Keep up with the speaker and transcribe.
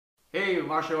Hey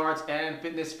martial arts and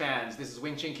fitness fans, this is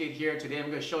Wing Chun Kid here. Today I'm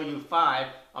going to show you 5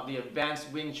 of the advanced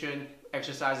Wing Chun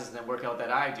exercises and workout that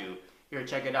I do. Here,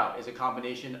 check it out. It's a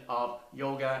combination of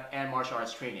yoga and martial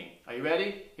arts training. Are you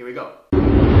ready? Here we go.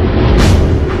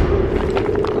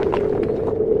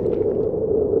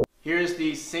 Here's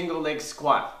the single leg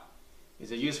squat.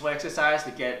 It's a useful exercise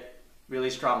to get really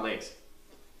strong legs.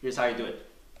 Here's how you do it.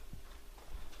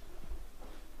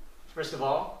 First of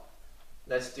all,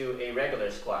 let's do a regular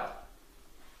squat.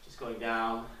 Just going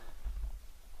down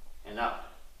and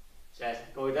up. So as you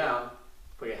go down,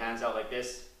 put your hands out like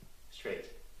this, straight.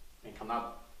 And come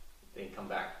up, then come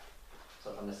back.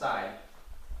 So from the side,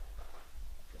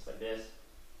 just like this,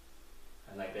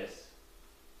 and like this.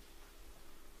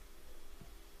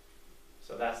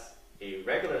 So that's a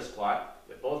regular squat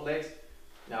with both legs.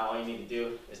 Now all you need to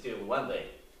do is do it with one leg.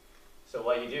 So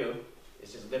what you do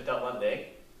is just lift up one leg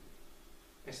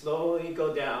and slowly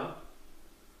go down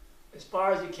as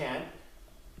far as you can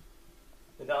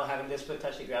without having this foot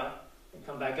touch the ground, and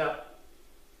come back up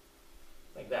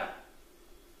like that.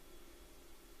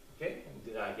 Okay, and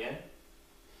do that again.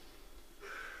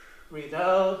 Breathe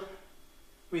out,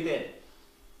 breathe in.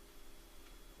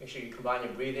 Make sure you combine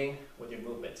your breathing with your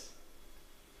movements.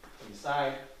 On the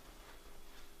side,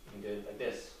 you can do it like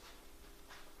this.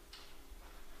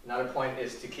 Another point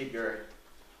is to keep your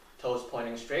toes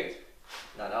pointing straight,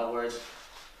 not outwards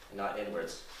and not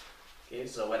inwards. Okay,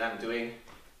 so when I'm doing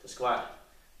the squat,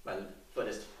 my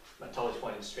toe is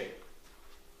pointing straight.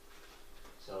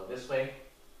 So this way,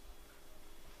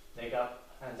 leg up,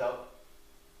 hands out,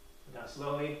 down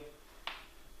slowly,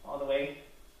 all the way.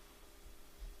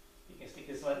 You can stick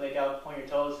this leg out, point your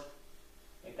toes,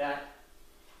 like that,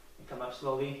 and come up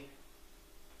slowly,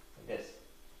 like this.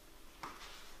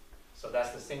 So that's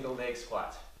the single leg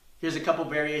squat. Here's a couple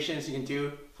variations you can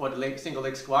do for the single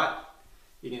leg squat.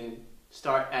 You can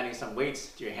start adding some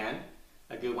weights to your hand.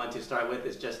 A good one to start with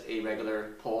is just a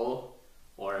regular pole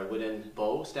or a wooden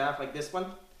bow staff like this one.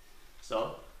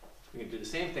 So we can do the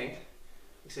same thing,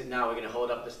 except now we're going to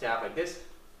hold up the staff like this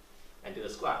and do the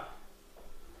squat.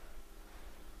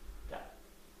 That.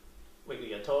 Wiggle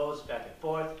your toes back and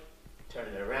forth, turn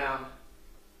it around,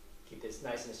 keep this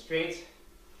nice and straight,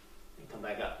 and come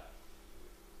back up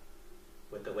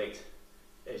with the weight.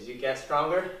 As you get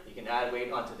stronger, you can add weight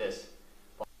onto this.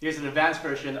 Here's an advanced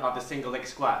version of the single leg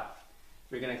squat.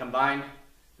 We're going to combine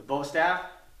the bow staff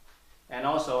and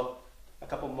also a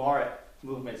couple more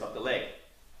movements of the leg.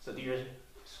 So do your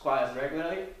squat as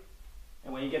regularly,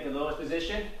 and when you get the lowest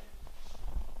position,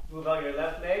 move out your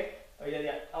left leg or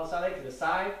your outside leg to the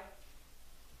side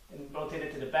and rotate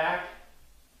it to the back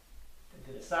and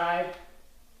to the side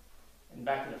and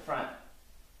back to the front,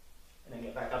 and then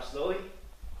get back up slowly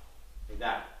like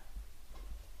that.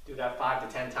 Do that 5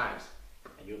 to 10 times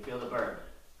and you'll feel the burn.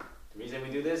 The reason we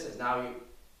do this is now you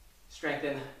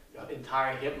strengthen your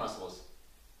entire hip muscles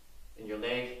in your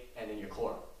leg and in your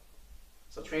core.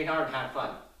 So train hard and have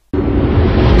fun.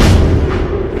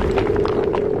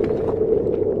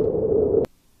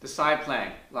 The side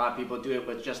plank. A lot of people do it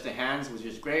with just the hands, which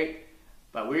is great,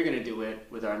 but we're going to do it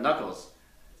with our knuckles.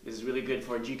 This is really good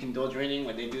for Jeet Kune Do training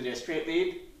when they do their straight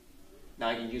lead.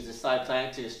 Now you can use the side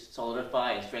plank to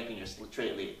solidify and strengthen your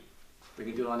straight lead. We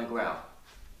can do it on the ground.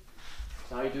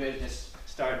 So how you do it is just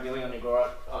start kneeling on the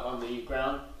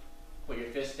ground, put your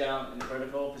fists down in the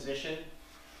vertical position,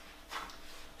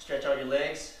 stretch out your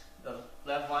legs, the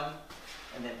left one,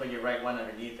 and then put your right one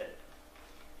underneath it.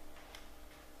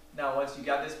 Now once you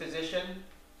got this position,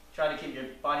 try to keep your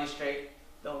body straight.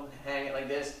 Don't hang it like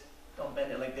this, don't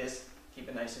bend it like this, keep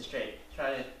it nice and straight.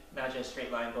 Try to imagine a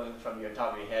straight line going from your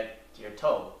top of your head to your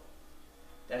toe.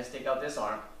 Then stick out this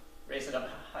arm, raise it up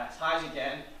as high as you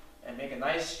can, and make a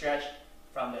nice stretch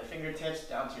from the fingertips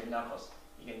down to your knuckles.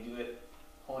 You can do it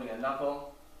holding a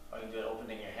knuckle, or you can do it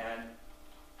opening your hand,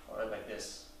 or like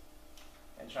this.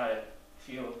 And try to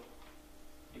feel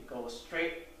it go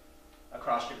straight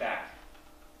across your back,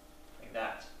 like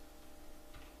that.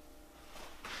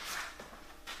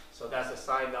 So that's a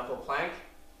side knuckle plank,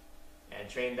 and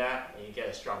train that and you get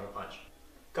a stronger punch.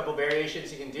 A couple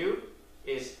variations you can do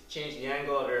is change the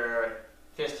angle of your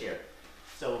fist here.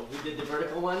 So we did the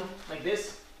vertical one like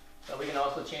this, but we can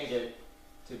also change it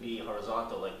to be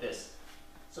horizontal like this.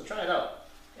 So try it out,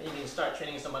 and you can start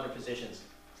training some other positions.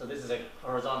 So this is a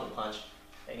horizontal punch,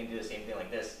 and you can do the same thing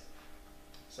like this.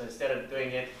 So instead of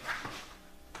doing it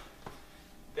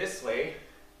this way,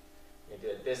 you do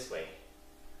it this way,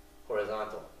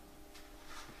 horizontal.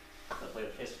 So put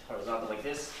your fist horizontal like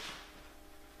this,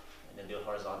 and then do it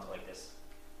horizontal like this.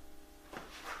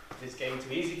 If it's getting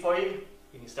too easy for you,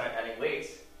 you can start adding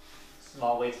weights,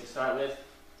 small weights to start with,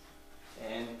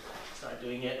 and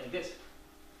start doing it like this.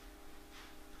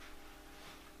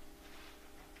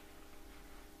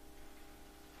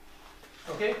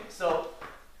 Okay, so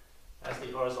that's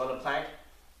the horizontal plank.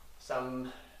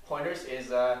 Some pointers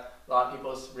is a lot of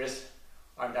people's wrists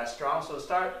aren't that strong, so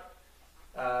start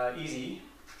easy.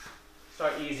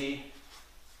 Start easy.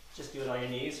 Just do it on your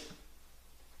knees.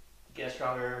 Get a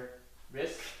stronger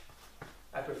wrist.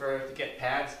 I prefer to get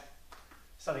pads,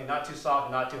 something not too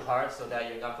soft, not too hard, so that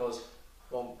your knuckles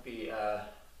won't be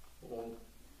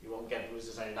you won't get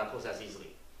bruises on your knuckles as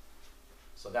easily.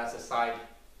 So that's a side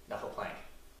knuckle plank.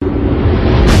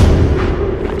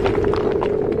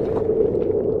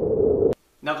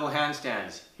 Knuckle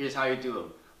handstands. Here's how you do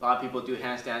them. A lot of people do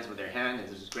handstands with their hand, and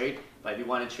this is great. But if you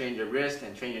want to train your wrist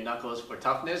and train your knuckles for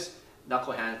toughness,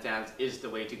 knuckle handstands is the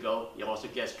way to go. You'll also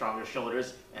get stronger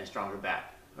shoulders and stronger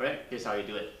back. Alright, here's how you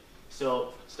do it.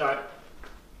 So start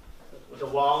with a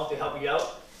wall to help you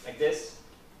out, like this.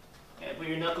 And put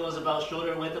your knuckles about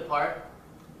shoulder width apart.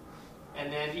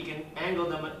 And then you can angle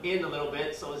them in a little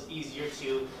bit so it's easier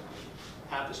to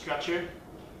have the structure.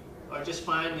 Or just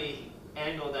find the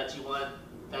angle that you want,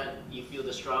 that you feel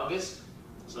the strongest.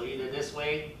 So either this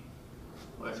way,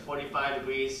 or it's 45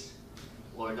 degrees,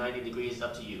 or 90 degrees,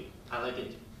 up to you. I like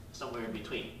it somewhere in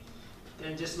between.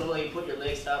 Then just slowly put your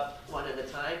legs up one at a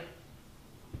time.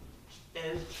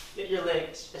 And get your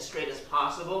legs as straight as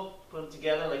possible. Put them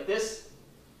together like this.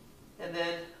 And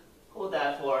then hold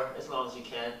that for as long as you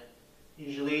can.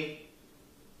 Usually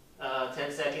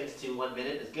 10 seconds to 1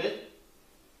 minute is good.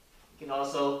 You can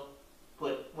also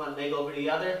put one leg over the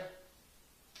other.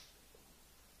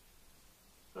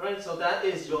 Alright, so that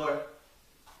is your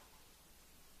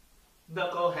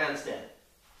knuckle handstand.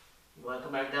 You want to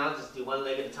come back down, just do one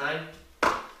leg at a time,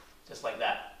 just like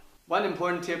that. One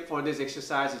important tip for this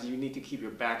exercise is you need to keep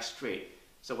your back straight.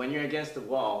 So when you're against the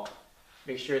wall,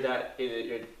 make sure that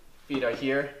your feet are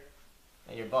here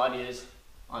and your body is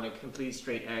on a complete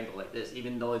straight angle like this.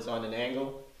 Even though it's on an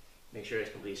angle, make sure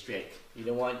it's completely straight. You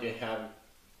don't want to have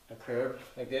a curve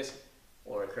like this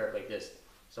or a curve like this.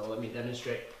 So let me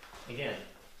demonstrate again.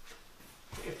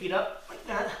 Put your feet up like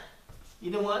that.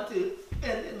 You don't want to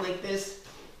bend it like this,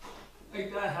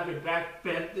 like that. Have your back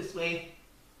bent this way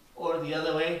or the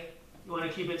other way. You want to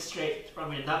keep it straight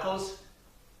from your knuckles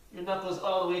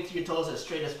all the way to your toes, as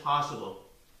straight as possible.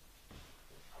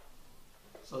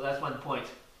 So that's one point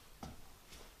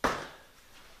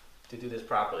to do this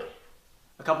properly.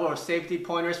 A couple of safety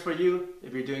pointers for you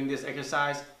if you're doing this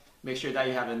exercise. Make sure that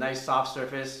you have a nice soft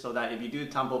surface so that if you do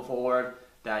tumble forward,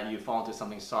 that you fall into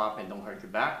something soft and don't hurt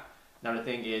your back. Another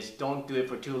thing is don't do it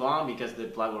for too long because the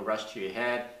blood will rush to your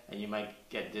head and you might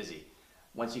get dizzy.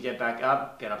 Once you get back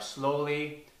up, get up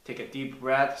slowly, take a deep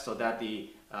breath so that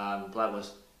the blood will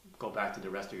go back to the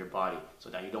rest of your body so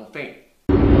that you don't faint.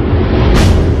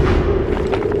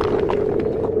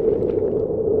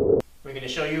 We're going to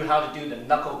show you how to do the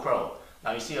knuckle crow.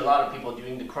 Now you see a lot of people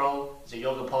doing the crow. It's a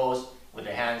yoga pose with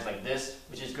their hands like this,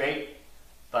 which is great,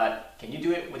 but can you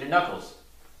do it with your knuckles?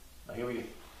 Now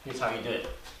here's how you do it.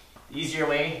 The easier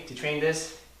way to train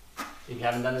this, if you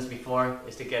haven't done this before,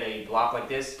 is to get a block like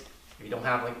this. If you don't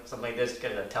have something like this,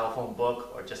 get a telephone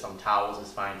book or just some towels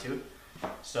is fine too.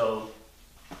 So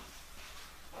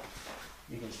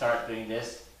you can start doing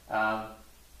this.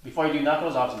 Before you do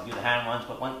knuckles, obviously do the hand ones,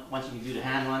 but once you do the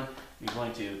hand one, you're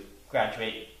going to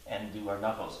graduate and do our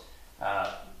knuckles.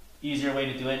 Easier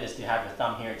way to do it is to have your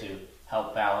thumb here to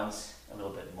help balance a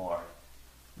little bit more,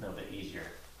 a little bit easier.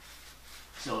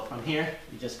 So from here,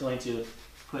 you're just going to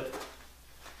put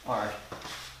our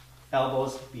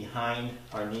elbows behind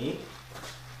our knee,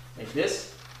 like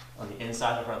this, on the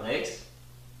inside of our legs.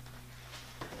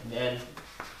 And then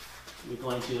we're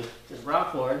going to just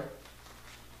rock forward,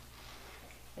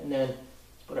 and then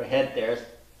put our head there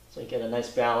so you get a nice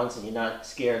balance and you're not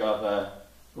scared of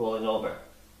rolling over.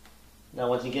 Now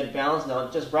once you get balanced, now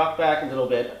just rock back a little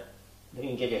bit, then you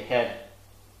can get your head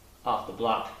off the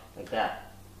block, like that.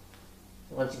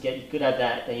 Once you get good at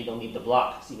that, then you don't need the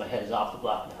block. See, my head is off the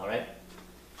block now, right?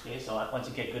 Okay, so once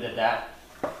you get good at that,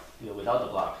 do it without the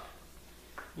block.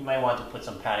 You might want to put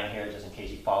some padding here just in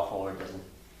case you fall forward, doesn't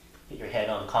hit your head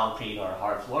on concrete or a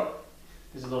hard floor.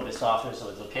 This is a little bit softer, so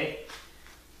it's okay.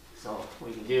 So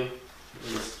what you can do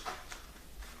is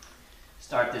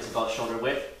start this about shoulder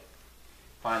width.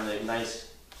 Find the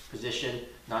nice position,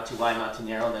 not too wide, not too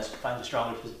narrow. That's find the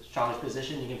strongest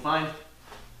position you can find,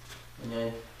 and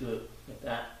then do it like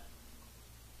that.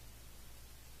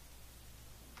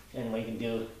 And what you can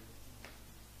do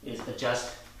is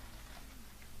adjust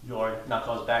your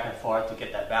knuckles back and forth to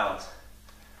get that balance.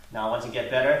 Now once you get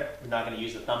better, we're not going to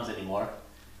use the thumbs anymore.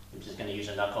 We're just going to use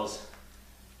our knuckles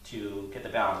to get the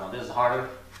balance. Now this is harder,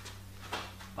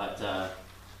 but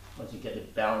once you get the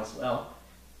balance well,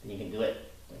 then you can do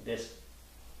it like this.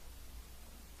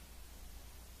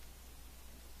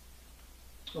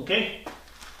 Okay,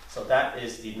 so that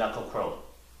is the knuckle crow.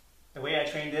 The way I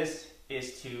train this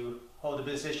is to hold the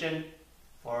position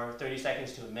for 30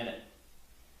 seconds to a minute.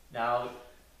 Now,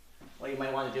 what you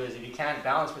might want to do is if you can't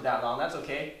balance for that long, that's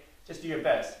okay. Just do your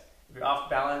best. If you're off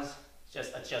balance,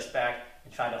 just adjust back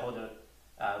and try to hold the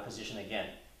position again.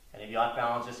 And if you're off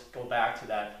balance, just go back to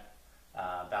that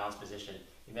balance position.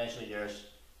 Eventually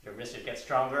your wrist will get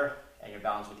stronger and your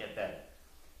balance will get better.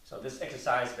 So this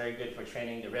exercise is very good for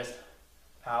training the wrist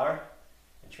power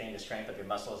and training the strength of your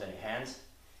muscles and your hands.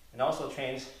 And also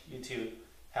trains you to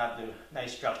have the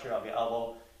nice structure of your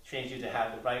elbow, trains you to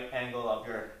have the right angle of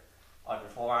your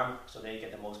forearm so that you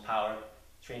get the most power,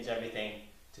 trains everything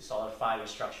to solidify your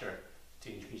structure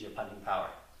to increase your punching power.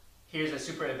 Here's a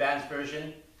super advanced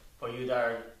version for you that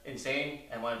are insane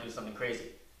and want to do something crazy.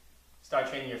 Start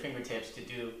training your fingertips to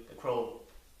do the crow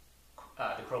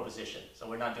position. So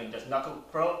we're not doing just knuckle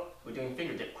crow, we're doing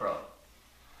fingertip crow.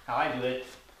 How I do it,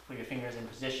 put your fingers in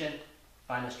position,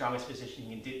 find the strongest position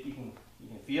you can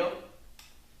feel,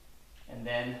 and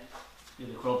then do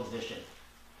the crow position.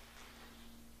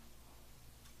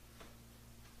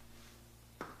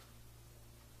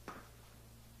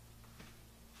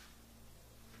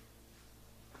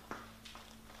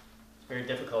 It's very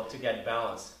difficult to get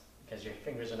balance because your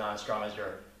fingers are not as strong as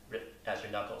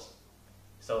your knuckles.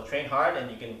 So train hard and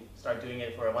you can start doing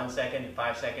it for 1 second and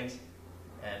 5 seconds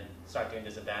and start doing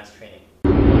this advanced training.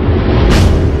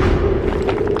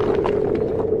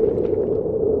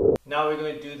 Now we're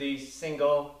going to do the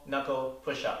single knuckle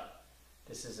push-up.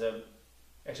 This is an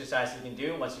exercise you can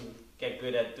do once you get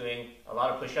good at doing a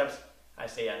lot of push-ups. I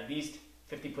say at least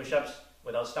 50 push-ups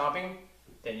without stopping.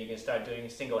 Then you can start doing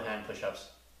single hand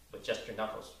push-ups with just your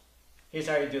knuckles. Here's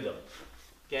how you do them.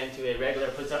 Get into a regular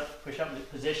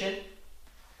push-up position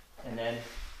and then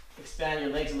expand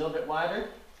your legs a little bit wider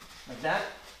like that.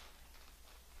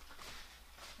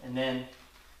 And then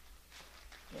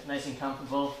get nice and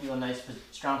comfortable, feel a nice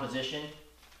strong position.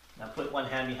 Now put one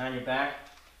hand behind your back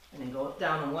and then go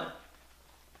down on one,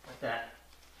 like that.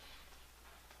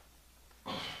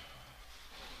 And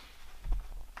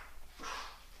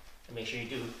make sure you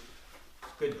do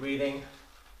good breathing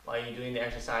while you're doing the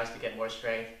exercise to get more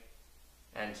strength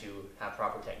and to have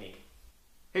proper technique.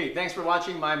 Hey, thanks for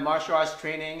watching my martial arts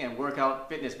training and workout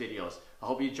fitness videos. I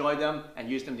hope you enjoyed them and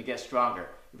use them to get stronger.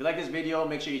 If you like this video,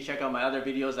 make sure you check out my other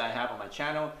videos that I have on my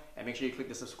channel, and make sure you click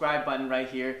the subscribe button right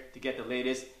here to get the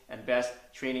latest and best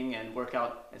training and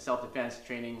workout and self-defense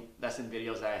training lesson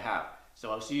videos that I have.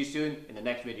 So I'll see you soon in the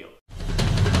next video.